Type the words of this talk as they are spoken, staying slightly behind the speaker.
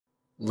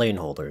Lane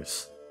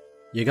holders.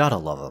 You gotta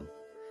love them.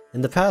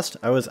 In the past,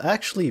 I was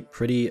actually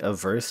pretty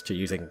averse to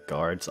using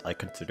guards I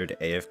considered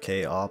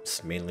AFK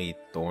ops, mainly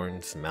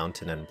Thorns,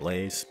 Mountain, and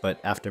Blaze, but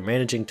after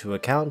managing 2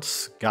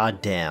 accounts,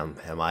 goddamn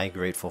am I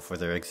grateful for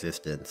their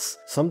existence.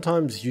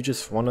 Sometimes you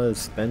just want to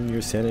spend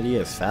your sanity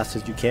as fast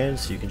as you can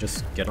so you can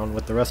just get on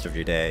with the rest of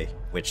your day,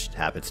 which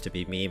happens to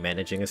be me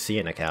managing a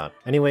CN account.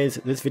 Anyways,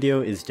 this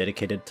video is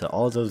dedicated to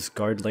all those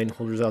guard lane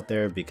holders out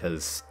there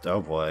because,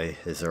 oh boy,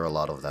 is there a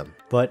lot of them.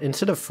 But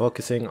instead of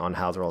focusing on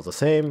how they're all the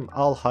same,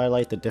 I'll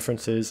highlight the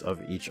differences of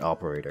each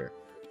operator.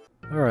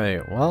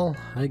 Alright, well,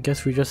 I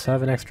guess we just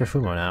have an extra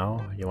Fumo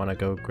now. You wanna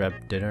go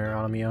grab dinner,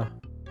 Anamiya?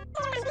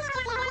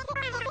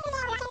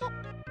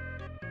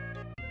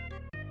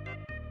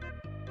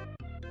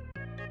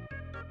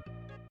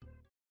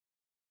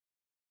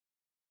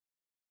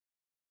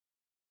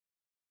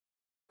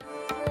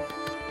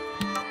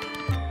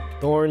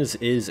 Thorns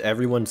is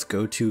everyone's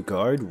go-to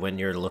guard when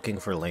you're looking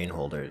for lane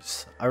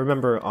holders. I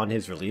remember on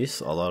his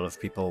release, a lot of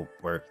people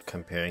were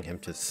comparing him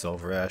to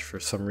Silver Ash for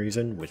some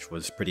reason, which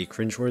was pretty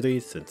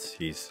cringeworthy since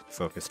he's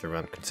focused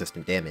around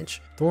consistent damage.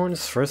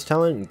 Thorns' first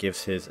talent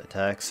gives his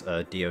attacks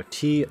a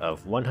DOT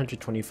of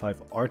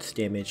 125 arts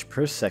damage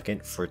per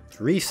second for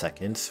 3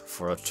 seconds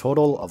for a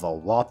total of a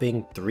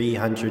whopping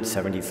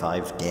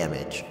 375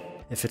 damage.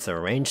 If it's a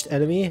ranged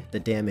enemy, the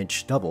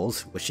damage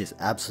doubles, which is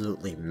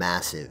absolutely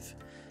massive.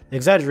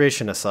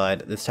 Exaggeration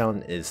aside, this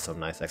talent is some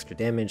nice extra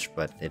damage,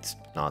 but it's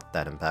not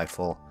that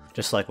impactful.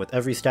 Just like with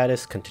every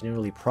status,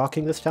 continually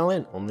proccing this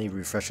talent only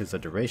refreshes the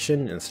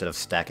duration instead of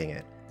stacking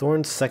it.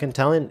 Thorns' second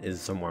talent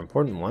is the more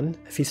important one.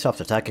 If he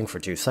stops attacking for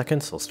 2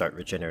 seconds, he'll start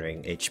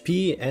regenerating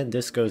HP, and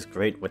this goes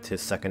great with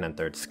his second and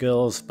third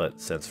skills, but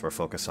since we're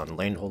focused on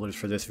lane holders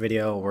for this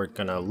video, we're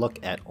gonna look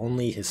at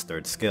only his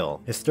third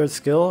skill. His third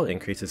skill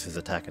increases his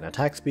attack and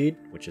attack speed,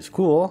 which is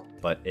cool,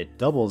 but it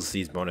doubles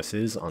these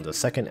bonuses on the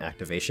second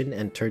activation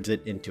and turns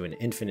it into an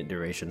infinite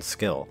duration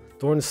skill.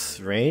 Thorns'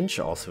 range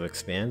also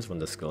expands when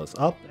the skill is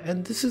up,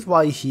 and this is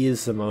why he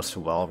is the most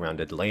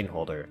well-rounded lane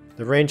holder.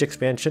 The range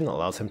expansion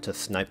allows him to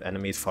snipe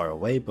enemies far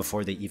away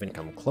before they even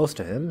come close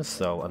to him,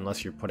 so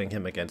unless you're putting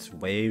him against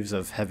waves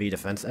of heavy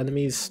defense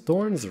enemies,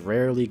 Thorns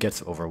rarely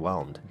gets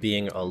overwhelmed.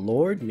 Being a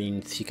lord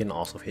means he can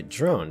also hit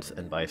drones,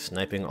 and by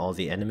sniping all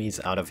the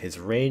enemies out of his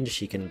range,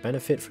 he can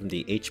benefit from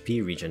the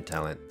HP regen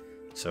talent.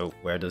 So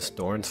where does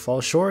Thorns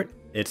fall short?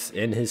 It's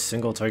in his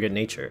single target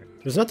nature.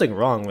 There's nothing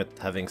wrong with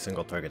having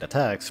single target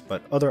attacks,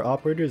 but other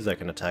operators that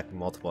can attack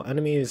multiple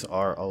enemies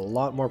are a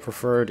lot more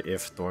preferred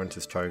if Thorns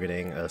is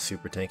targeting a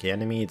super tanky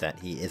enemy that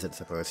he isn't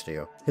supposed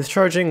to. His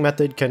charging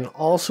method can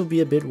also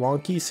be a bit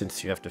wonky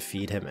since you have to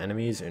feed him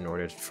enemies in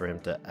order for him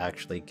to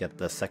actually get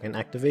the second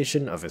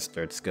activation of his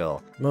third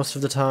skill. Most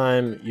of the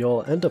time,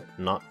 you'll end up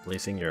not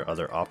placing your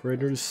other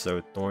operators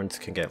so Thorns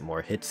can get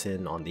more hits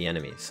in on the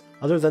enemies.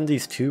 Other than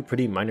these 2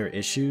 pretty minor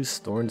issues,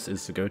 Thorns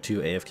is the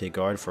go-to AFK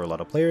guard for a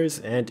lot of players,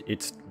 and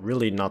it's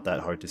really not that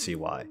hard to see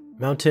why.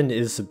 Mountain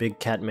is the big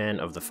catman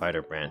of the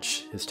fighter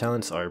branch. His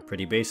talents are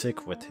pretty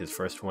basic, with his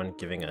first one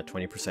giving a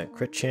 20%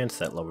 crit chance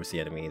that lowers the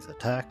enemy's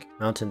attack.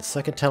 Mountain's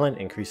second talent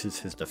increases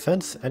his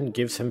defense and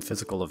gives him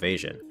physical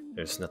evasion.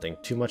 There's nothing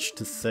too much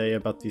to say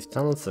about these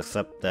talents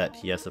except that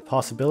he has the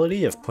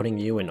possibility of putting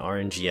you in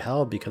RNG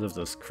hell because of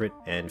those crit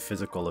and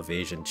physical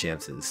evasion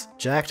chances.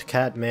 Jacked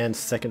Catman's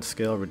second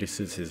skill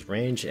reduces his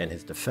range and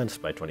his defense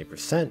by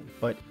 20%,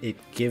 but it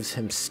gives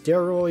him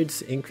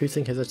steroids,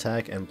 increasing his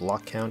attack and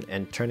block count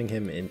and turning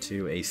him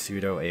into a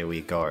pseudo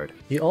AoE guard.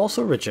 He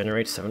also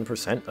regenerates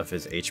 7% of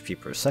his HP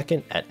per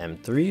second at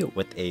M3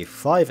 with a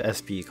 5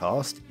 SP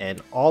cost,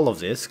 and all of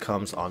this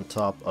comes on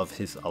top of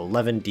his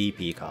 11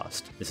 DP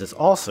cost. This is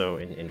also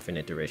an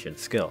infinite duration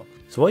skill.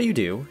 So what you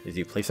do is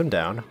you place him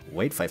down,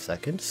 wait 5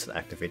 seconds,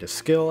 activate a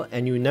skill,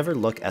 and you never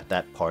look at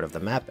that part of the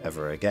map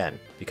ever again,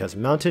 because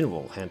Mountain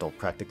will handle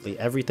practically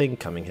everything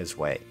coming his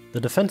way. The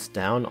defense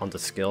down on the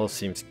skill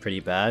seems pretty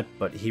bad,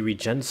 but he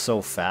regens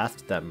so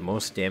fast that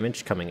most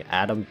damage coming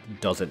at him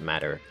doesn't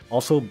matter.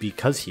 Also,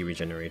 because he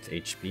regenerates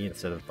HP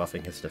instead of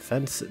buffing his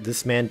defense,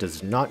 this man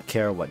does not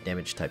care what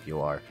damage type you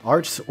are.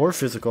 Arts or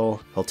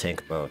physical, he'll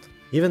tank both.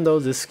 Even though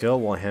this skill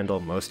will handle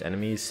most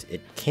enemies,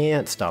 it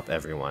can't stop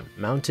everyone.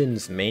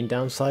 Mountain's main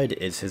downside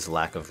is his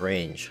lack of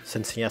range.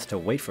 Since he has to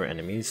wait for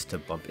enemies to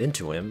bump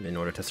into him in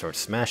order to start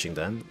smashing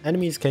them,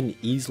 enemies can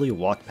easily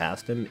walk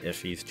past him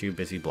if he's too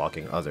busy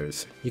blocking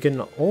others. He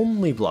can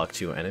only block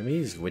 2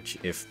 enemies, which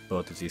if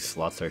both of these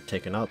slots are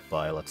taken up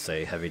by, let's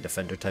say, heavy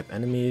defender type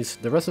enemies,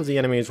 the rest of the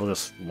enemies will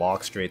just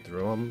walk straight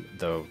through him,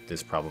 though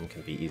this problem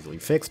can be easily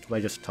fixed by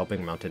just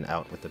helping Mountain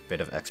out with a bit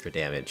of extra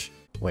damage.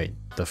 Wait,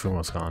 the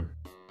Fumo's gone.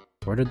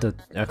 Where did the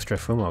extra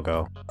Fumo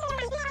go?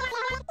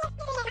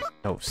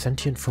 No,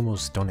 sentient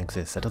Fumos don't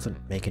exist. That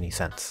doesn't make any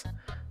sense.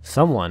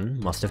 Someone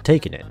must have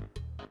taken it.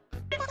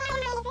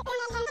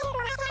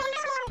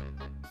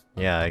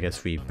 Yeah, I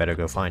guess we better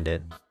go find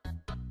it.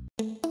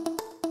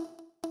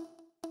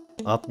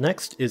 Up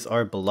next is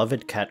our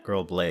beloved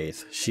catgirl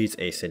Blaze. She's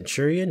a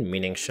Centurion,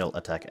 meaning she'll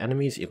attack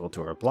enemies equal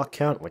to her block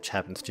count, which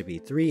happens to be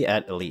 3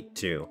 at Elite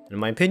 2. In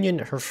my opinion,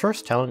 her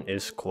first talent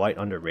is quite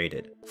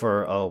underrated.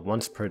 For a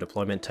once per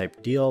deployment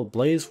type deal,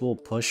 Blaze will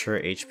push her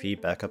HP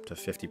back up to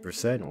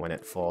 50% when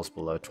it falls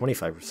below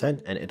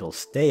 25%, and it'll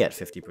stay at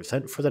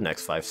 50% for the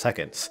next 5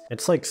 seconds.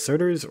 It's like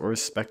Surtur's or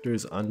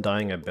Spectre's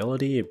Undying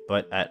ability,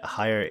 but at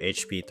higher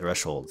HP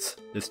thresholds.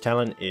 This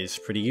talent is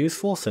pretty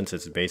useful since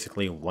it's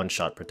basically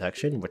one-shot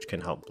protection, which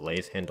can help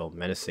Blaze handle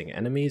menacing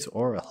enemies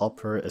or help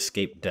her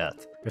escape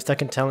death. Her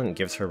second talent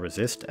gives her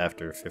resist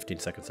after 15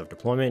 seconds of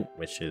deployment,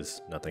 which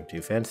is nothing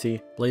too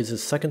fancy.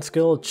 Blaze's second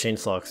skill,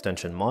 Chainsaw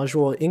Extension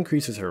Module,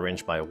 increases her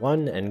range by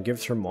 1 and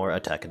gives her more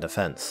attack and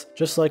defense.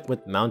 Just like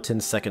with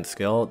Mountain's second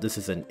skill, this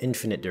is an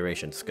infinite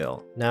duration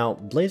skill. Now,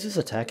 Blaze's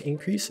attack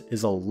increase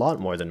is a lot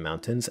more than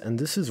Mountain's, and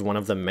this is one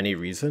of the many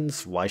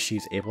reasons why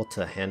she's able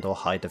to handle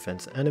high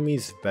defense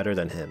enemies better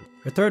than him.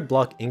 Her third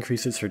block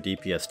increases her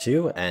DPS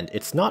too, and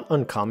it's not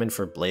uncommon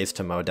for Blaze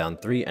to mow down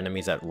 3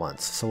 enemies at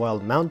once, so while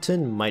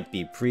Mountain might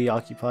be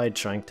preoccupied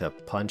trying to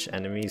punch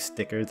enemies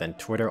thicker than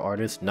Twitter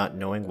artists not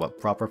knowing what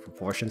proper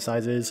proportion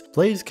size is,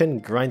 Blaze can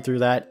grind through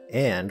that,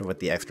 and with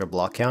the extra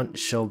block count,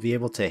 she'll be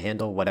able to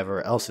handle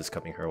whatever else is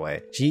coming her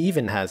way. She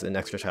even has an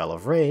extra tile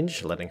of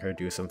range, letting her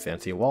do some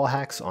fancy wall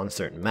hacks on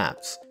certain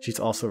maps. She's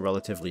also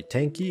relatively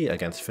tanky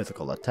against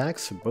physical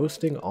attacks,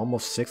 boasting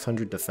almost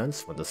 600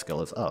 defense when the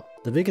skill is up.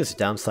 The biggest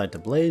downside to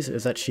Blaze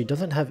is that she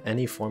doesn't have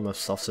any form of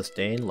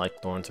self-sustain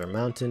like Thorns or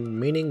Mountain,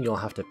 meaning you'll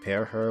have to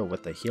pair her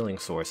with a healing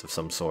source of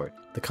some sort.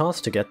 The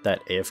cost to get that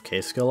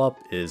AFK skill up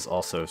is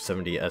also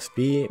 70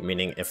 SP,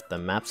 meaning if the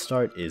map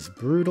start is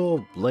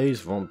brutal,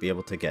 Blaze won't be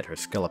able to get her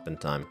skill up in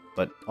time.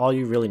 But all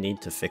you really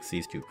need to fix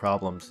these 2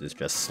 problems is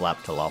just slap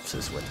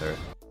Talopsis with her.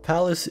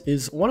 Pallas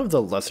is one of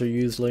the lesser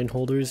used lane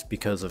holders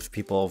because of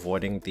people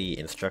avoiding the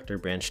instructor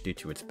branch due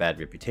to its bad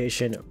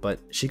reputation, but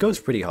she goes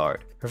pretty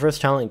hard. Her first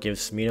talent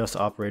gives Minos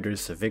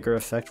operators the vigor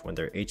effect when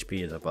their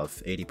HP is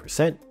above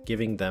 80%,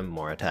 giving them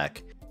more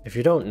attack. If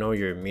you don't know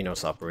your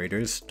Minos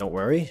operators, don't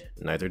worry,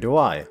 neither do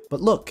I. But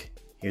look,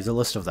 here's a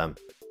list of them.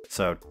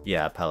 So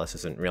yeah, Pallas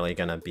isn't really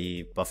gonna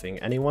be buffing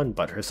anyone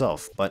but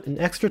herself, but an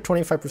extra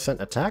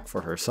 25% attack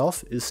for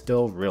herself is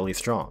still really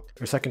strong.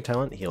 Her second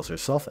talent heals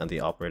herself and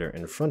the operator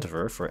in front of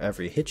her for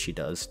every hit she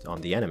does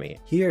on the enemy.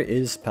 Here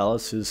is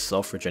Pallas's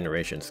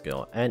self-regeneration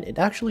skill, and it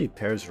actually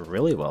pairs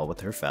really well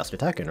with her fast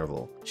attack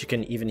interval. She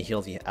can even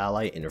heal the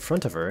ally in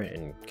front of her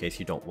in case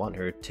you don't want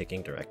her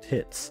taking direct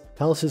hits.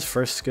 Pallas's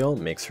first skill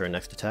makes her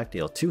next attack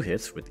deal 2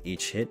 hits, with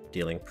each hit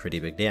dealing pretty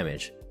big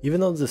damage. Even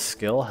though this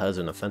skill has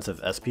an offensive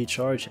SP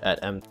charge,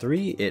 at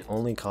M3 it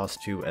only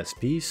costs 2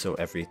 SP, so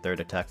every third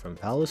attack from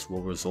Pallas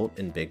will result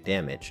in big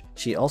damage.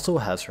 She also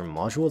has her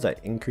module that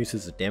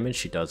increases the damage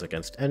she does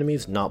against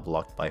enemies not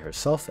blocked by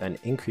herself and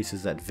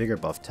increases that vigor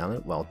buff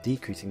talent while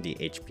decreasing the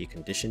HP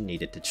condition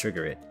needed to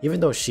trigger it. Even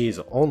though she's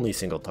only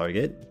single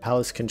target,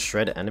 Pallas can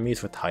shred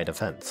enemies with high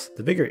defense.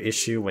 The bigger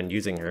issue when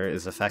using her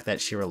is the fact that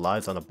she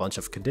relies on a bunch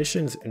of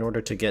conditions in order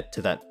to get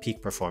to that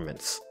peak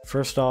performance.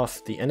 First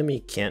off, the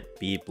enemy can't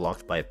be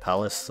blocked by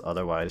Pallas,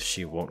 otherwise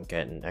she won't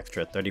get an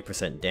extra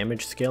 30%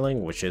 damage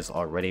scaling, which is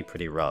already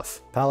pretty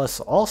rough. Pallas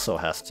also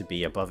has to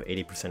be above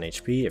 80%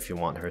 HP if you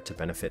want her to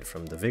benefit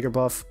from the vigor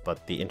buff,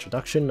 but the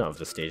introduction of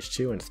the stage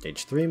 2 and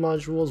stage 3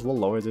 modules will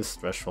lower this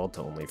threshold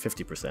to only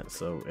 50%,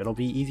 so it'll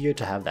be easier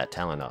to have that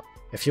talent up.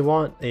 If you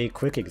want a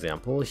quick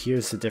example,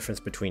 here's the difference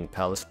between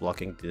Pallas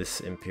blocking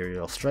this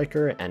Imperial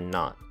Striker and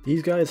not.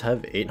 These guys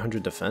have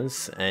 800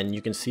 defense, and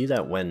you can see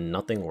that when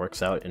nothing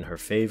works out in her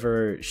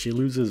favor, she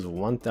loses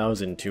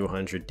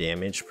 1200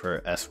 damage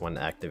per S1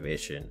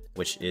 activation,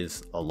 which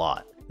is a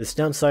lot. This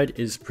downside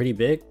is pretty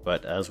big,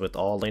 but as with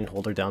all lane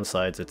holder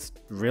downsides, it's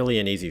really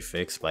an easy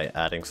fix by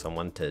adding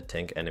someone to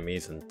tank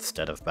enemies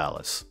instead of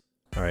Pallas.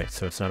 Alright,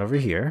 so it's not over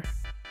here,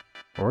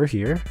 or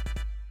here,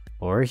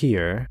 or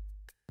here.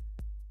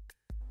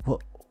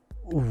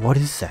 What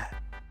is that?